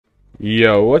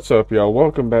Yo, what's up y'all?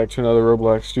 Welcome back to another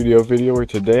Roblox Studio video where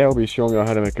today I'll be showing you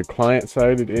how to make a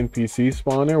client-sided NPC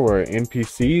spawner where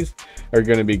NPCs are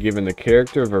going to be given the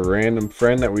character of a random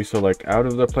friend that we select out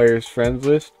of the player's friends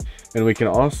list, and we can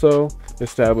also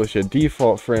establish a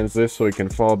default friends list so we can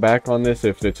fall back on this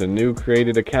if it's a new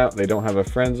created account, they don't have a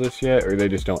friends list yet, or they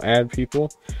just don't add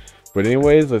people. But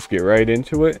anyways, let's get right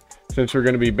into it. Since we're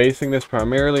going to be basing this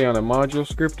primarily on a module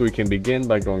script, we can begin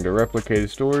by going to replicated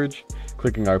storage,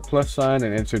 clicking our plus sign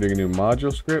and inserting a new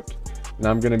module script. And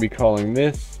I'm going to be calling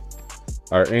this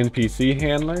our NPC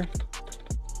handler.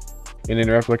 And in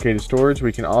replicated storage,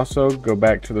 we can also go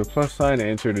back to the plus sign and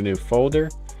insert a new folder.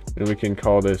 And we can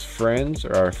call this friends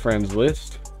or our friends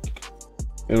list.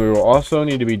 And we will also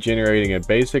need to be generating a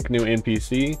basic new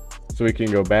NPC. So we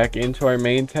can go back into our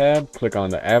main tab, click on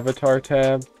the avatar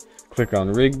tab, click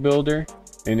on rig builder.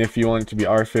 And if you want it to be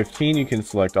R15, you can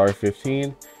select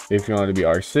R15. If you want it to be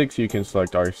R6, you can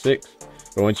select R6.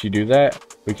 But once you do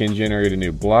that, we can generate a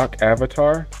new block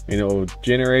avatar and it will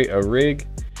generate a rig,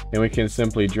 and we can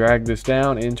simply drag this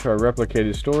down into our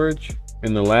replicated storage.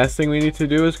 And the last thing we need to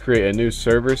do is create a new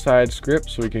server-side script.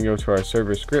 So we can go to our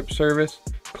server script service,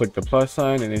 click the plus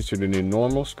sign and insert a new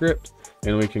normal script,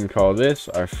 and we can call this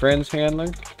our friends handler.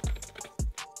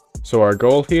 So our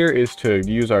goal here is to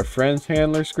use our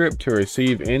FriendsHandler script to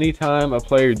receive anytime a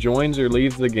player joins or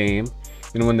leaves the game.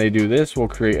 And when they do this, we'll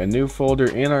create a new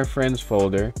folder in our friends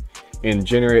folder and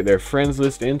generate their friends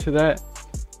list into that.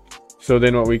 So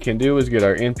then what we can do is get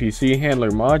our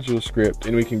NPCHandler ModuleScript,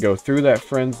 and we can go through that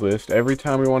friends list. Every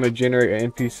time we want to generate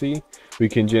an NPC, we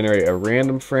can generate a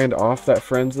random friend off that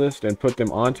friends list and put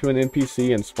them onto an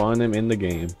NPC and spawn them in the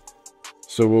game.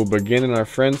 So we'll begin in our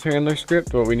FriendsHandler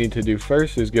script. What we need to do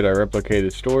first is get our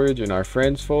replicated storage in our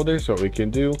friends folder. So what we can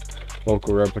do,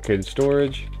 local replicated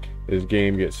storage is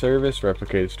game get service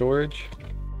replicated storage.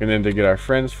 And then to get our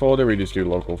friends folder, we just do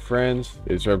local friends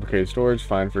is replicated storage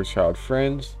find first child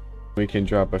friends. We can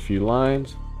drop a few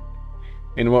lines.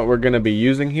 And what we're going to be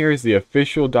using here is the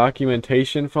official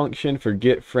documentation function for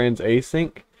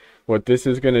GetFriendsAsync. What this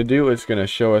is going to do is going to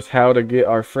show us how to get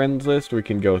our friends list. We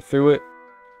can go through it,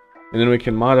 and then we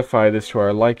can modify this to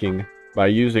our liking by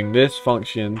using this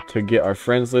function to get our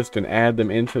friends list and add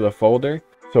them into the folder.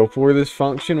 So for this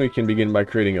function, we can begin by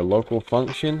creating a local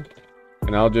function,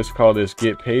 and I'll just call this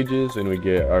getPages, and we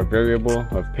get our variable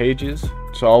of pages.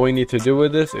 So all we need to do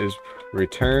with this is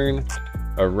return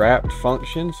a wrapped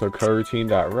function, so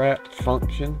coroutine.wrapped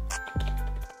function.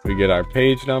 We get our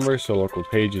page number, so local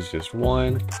page is just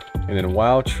 1, and then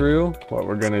while true, what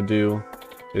we're going to do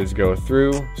is go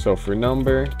through. So for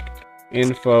number,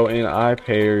 info in I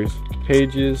pairs,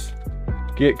 pages,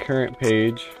 get current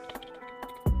page,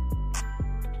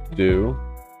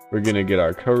 we're going to get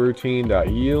our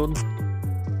coroutine.yield,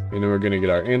 and then we're going to get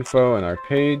our info and our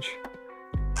page.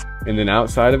 And then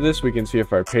outside of this, we can see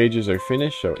if our pages are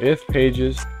finished. So if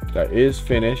pages that is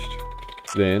finished,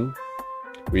 then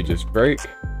we just break,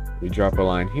 we drop a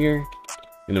line here,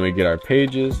 and then we get our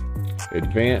pages,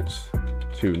 advance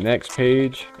to next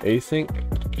page async,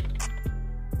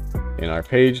 and our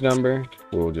page number,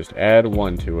 we'll just add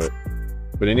 1 to it.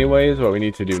 But anyways, what we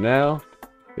need to do now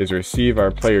is receive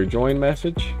our player join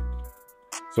message.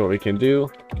 So what we can do,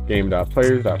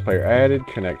 game.players.player added,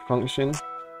 connect function.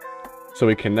 So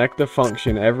we connect the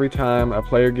function every time a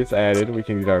player gets added. We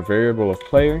can get our variable of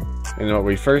player, and then what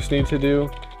we first need to do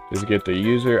is get the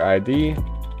user ID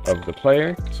of the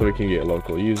player. So we can get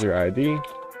local user ID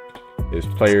is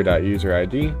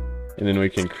player.userid, and then we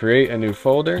can create a new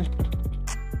folder.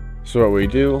 So what we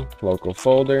do, local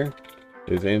folder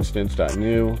is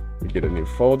instance.new, we get a new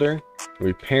folder,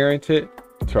 we parent it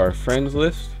to our friends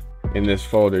list, and this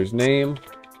folder's name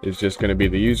is just going to be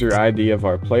the user ID of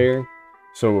our player.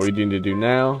 So what we need to do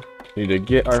now, we need to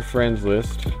get our friends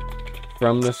list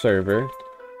from the server,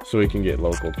 so we can get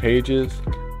local pages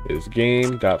is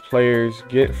game.players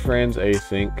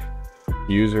getFriendsAsync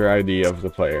user ID of the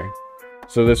player.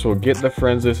 So this will get the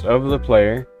friends list of the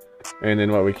player, and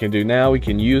then what we can do now, we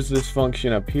can use this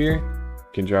function up here,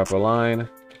 we can drop a line,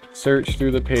 search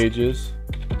through the pages.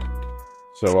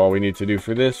 So all we need to do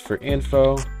for this, for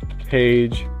info,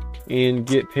 page, in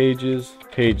get pages,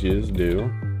 pages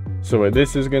do. So what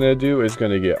this is going to do is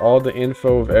going to get all the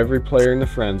info of every player in the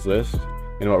friends list.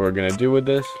 And what we're going to do with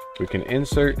this, we can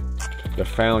insert the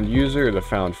found user or the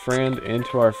found friend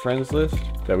into our friends list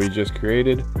that we just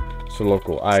created. So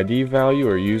local ID value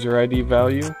or user ID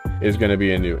value is going to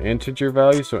be a new integer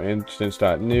value. So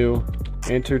instance.new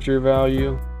integer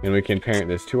value, and we can parent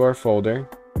this to our folder,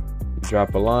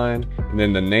 drop a line, and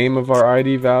then the name of our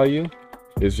ID value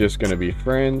is just going to be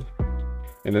friend,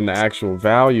 and then the actual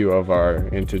value of our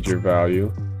integer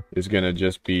value is going to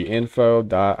just be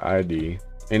info.id.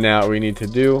 And now what we need to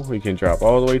do, we can drop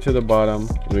all the way to the bottom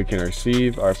and we can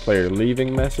receive our player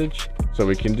leaving message. So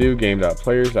we can do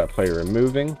game.players.player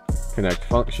removing, connect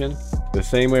function. The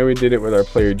same way we did it with our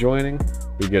player joining,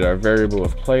 we get our variable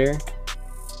of player.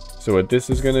 So what this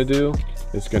is going to do,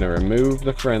 it's going to remove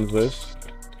the friends list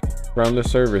from the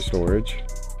server storage.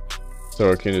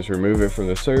 So it can just remove it from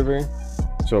the server.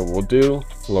 So what we'll do,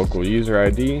 local user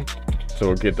ID. So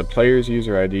we'll get the player's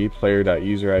user ID,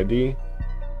 player.userid.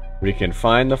 We can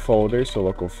find the folder, so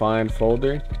local find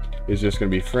folder is just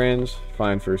going to be friends,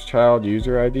 find first child,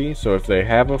 user ID. So if they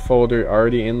have a folder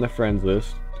already in the friends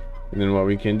list, and then what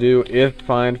we can do, if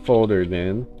find folder,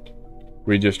 then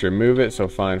we just remove it, so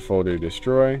find folder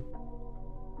destroy.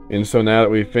 And so now that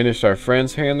we've finished our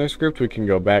FriendsHandler script, we can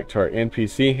go back to our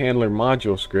NPCHandler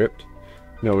ModuleScript.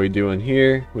 You know what we do in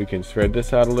here, we can spread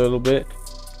this out a little bit,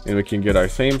 and we can get our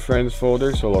same friends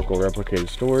folder, so local replicated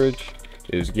storage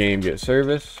is game get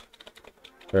service.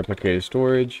 Replicated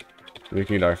storage, we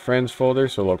can get our friends folder,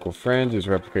 so local friends is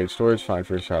replicated storage, find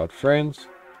first child friends.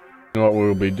 And what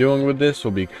we'll be doing with this,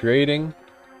 we'll be creating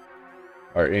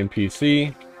our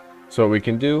NPC. So what we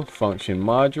can do, function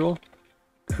module,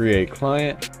 create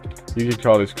client. You can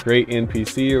call this create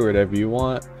NPC or whatever you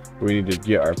want. We need to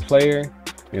get our player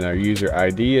and our user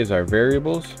ID as our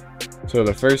variables. So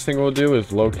the first thing we'll do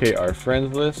is locate our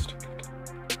friends list.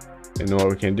 And what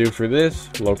we can do for this,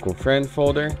 local friend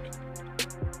folder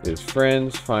is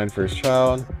friends, find first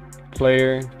child,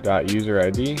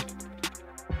 player.userid.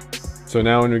 So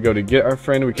now when we go to get our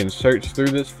friend, we can search through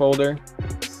this folder.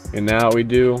 And now what we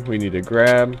do, we need to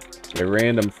grab a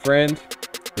random friend.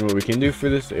 And what we can do for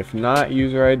this, if not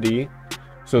user ID.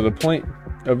 So the point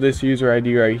of this user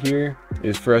ID right here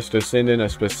is for us to send in a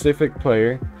specific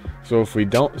player. So if we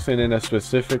don't send in a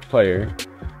specific player,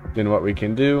 then what we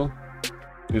can do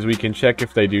is we can check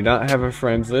if they do not have a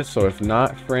friends list. So if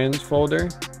not friends folder,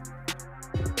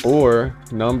 or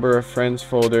number of friends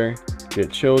folder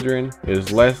get children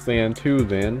is less than 2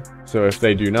 then. So if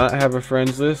they do not have a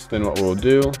friends list, then what we'll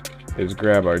do is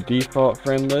grab our default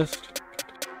friend list.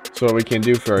 So what we can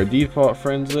do for our default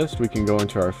friends list, we can go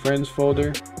into our friends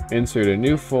folder, insert a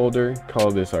new folder,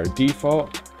 call this our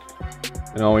default.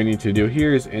 And all we need to do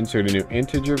here is insert a new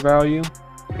integer value.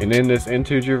 And in this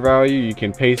integer value, you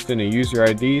can paste in a user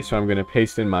ID. So I'm going to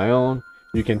paste in my own.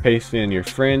 You can paste in your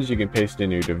friends, you can paste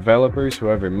in your developers,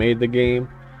 whoever made the game.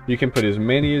 You can put as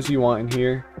many as you want in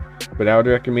here, but I would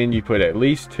recommend you put at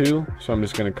least 2. So I'm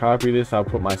just going to copy this, I'll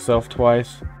put myself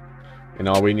twice. And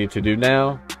all we need to do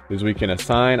now is we can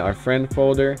assign our friend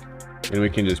folder, and we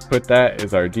can just put that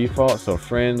as our default. So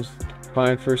friends,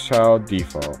 find first child,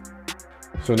 default.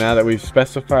 So now that we've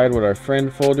specified what our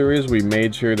friend folder is, we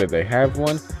made sure that they have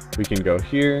one. We can go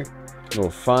here, we'll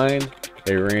find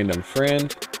a random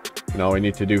friend. And all we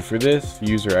need to do for this,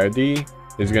 user ID,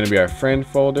 is going to be our friend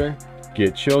folder,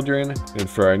 get children, and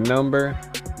for our number,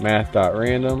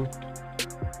 math.random,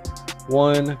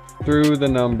 1 through the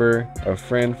number of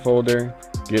friend folder,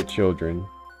 get children.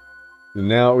 And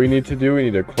now what we need to do, we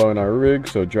need to clone our rig,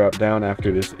 so drop down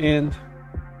after this end.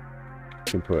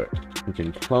 We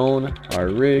can clone our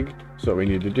rig. So what we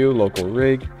need to do, local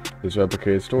rig is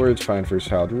replicated storage, find first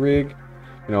child rig.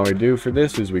 And all we do for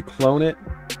this is we clone it.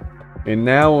 And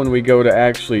now when we go to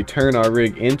actually turn our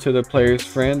rig into the player's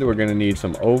friend, we're going to need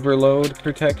some overload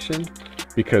protection,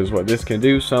 because what this can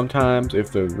do sometimes,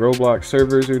 if the Roblox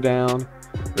servers are down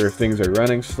or if things are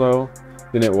running slow,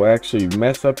 then it will actually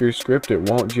mess up your script. It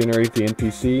won't generate the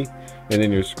NPC, and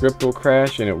then your script will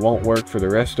crash and it won't work for the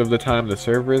rest of the time the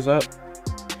server is up.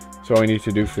 So all we need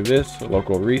to do for this,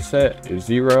 local reset is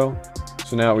 0.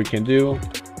 So now what we can do,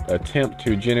 attempt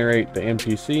to generate the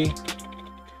NPC.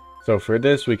 So for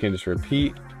this, we can just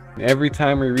repeat. And every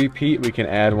time we repeat, we can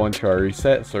add 1 to our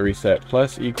reset. So reset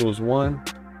plus equals 1.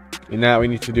 And now what we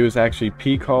need to do is actually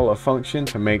p-call a function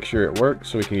to make sure it works,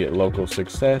 so we can get local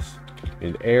success.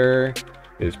 And error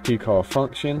is p-call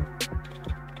function.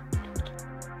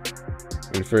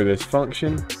 And for this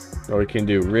function, what we can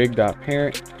do,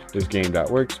 rig.parent is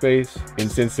game.workspace.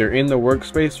 And since they're in the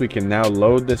workspace, we can now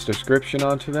load this description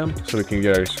onto them. So we can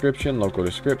get our description, local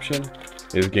description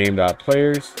is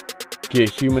game.players. Get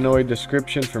humanoid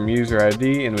description from user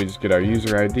ID, and we just get our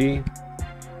user ID.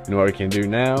 And what we can do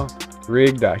now,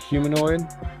 rig.humanoid,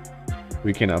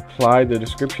 we can apply the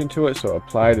description to it. So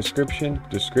apply description.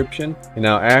 And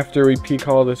now after we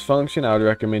p-call this function, I would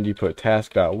recommend you put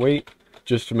task.wait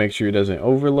just to make sure it doesn't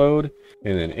overload.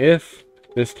 And then if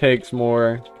this takes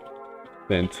more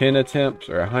than 10 attempts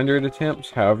or 100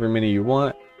 attempts, however many you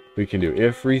want, we can do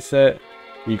if reset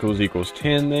equals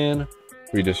 10. Then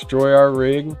we destroy our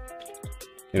rig.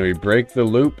 and we break the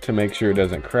loop to make sure it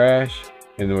doesn't crash,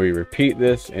 and then we repeat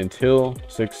this until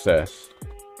success.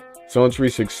 So once we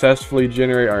successfully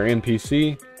generate our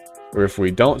NPC, or if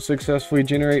we don't successfully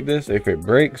generate this, if it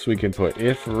breaks, we can put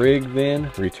if rig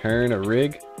then return a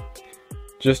rig,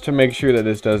 just to make sure that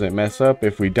this doesn't mess up.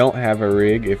 If we don't have a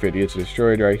rig, if it gets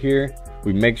destroyed right here,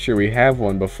 we make sure we have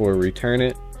one before we return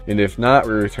it, and if not,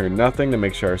 we return nothing to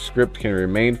make sure our script can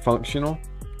remain functional.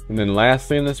 And then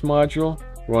lastly in this module,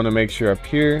 we want to make sure up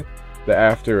here that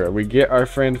after we get our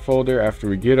friend folder, after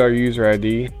we get our user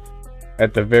ID,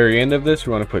 at the very end of this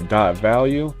we want to put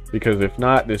 .value, because if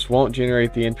not, this won't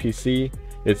generate the NPC.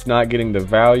 It's not getting the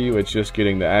value, it's just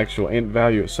getting the actual int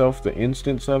value itself, the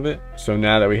instance of it. So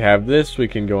now that we have this, we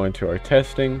can go into our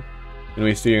testing, and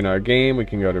we see in our game, we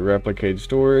can go to replicated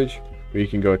storage, we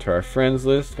can go to our friends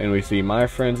list, and we see my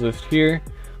friends list here.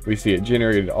 We see it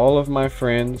generated all of my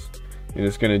friends, and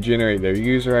it's going to generate their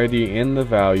user ID and the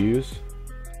values.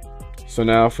 So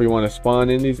now if we want to spawn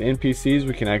in these NPCs,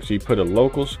 we can actually put a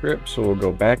local script. So we'll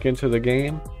go back into the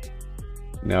game.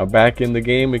 Now back in the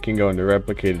game, we can go into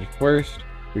replicated first.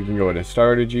 We can go into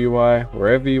starter GUI,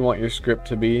 wherever you want your script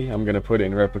to be. I'm going to put it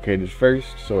in replicated first,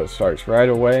 so it starts right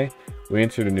away. We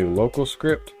enter the new local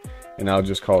script, and I'll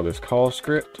just call this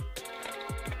CallScript.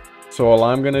 So all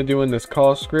I'm going to do in this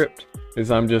CallScript is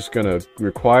I'm just going to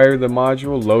require the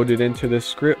module loaded into this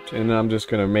script, and then I'm just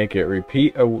going to make it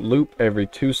repeat a loop every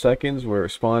 2 seconds where it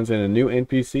spawns in a new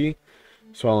NPC.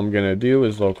 So all I'm going to do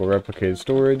is local replicated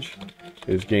storage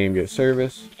is game get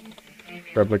service,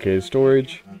 replicated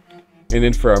storage. And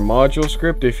then for our module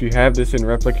script, if you have this in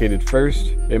replicated first,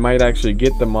 it might actually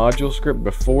get the module script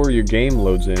before your game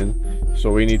loads in. So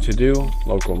what we need to do,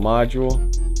 local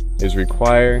module is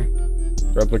require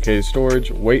replicated storage,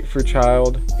 wait for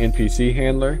child, NPC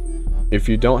handler. If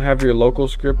you don't have your local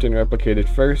script in replicated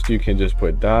first, you can just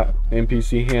put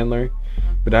 .NPC handler,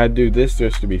 but I do this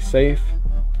just to be safe.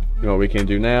 You know what we can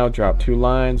do now, drop 2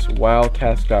 lines, while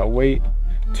task.wait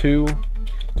to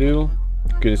do,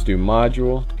 you can just do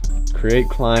module, create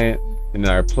client, and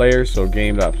then our player, so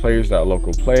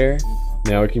game.players.local player.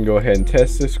 Now we can go ahead and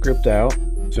test this script out.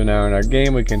 So now in our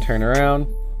game, we can turn around.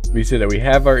 We see that we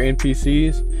have our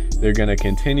NPCs. They're going to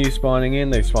continue spawning in.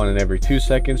 They spawn in every 2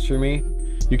 seconds for me.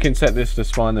 You can set this to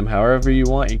spawn them however you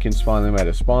want. You can spawn them at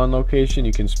a spawn location.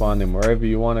 You can spawn them wherever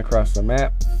you want across the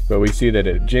map. But we see that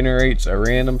it generates a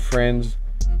random friend's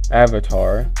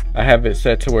avatar. I have it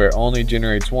set to where it only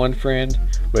generates one friend,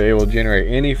 but it will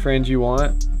generate any friend you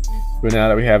want. But now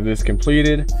that we have this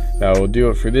completed, that will do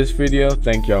it for this video.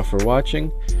 Thank y'all for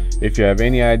watching. If you have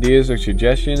any ideas or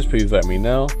suggestions, please let me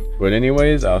know. But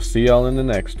anyways, I'll see y'all in the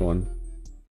next one.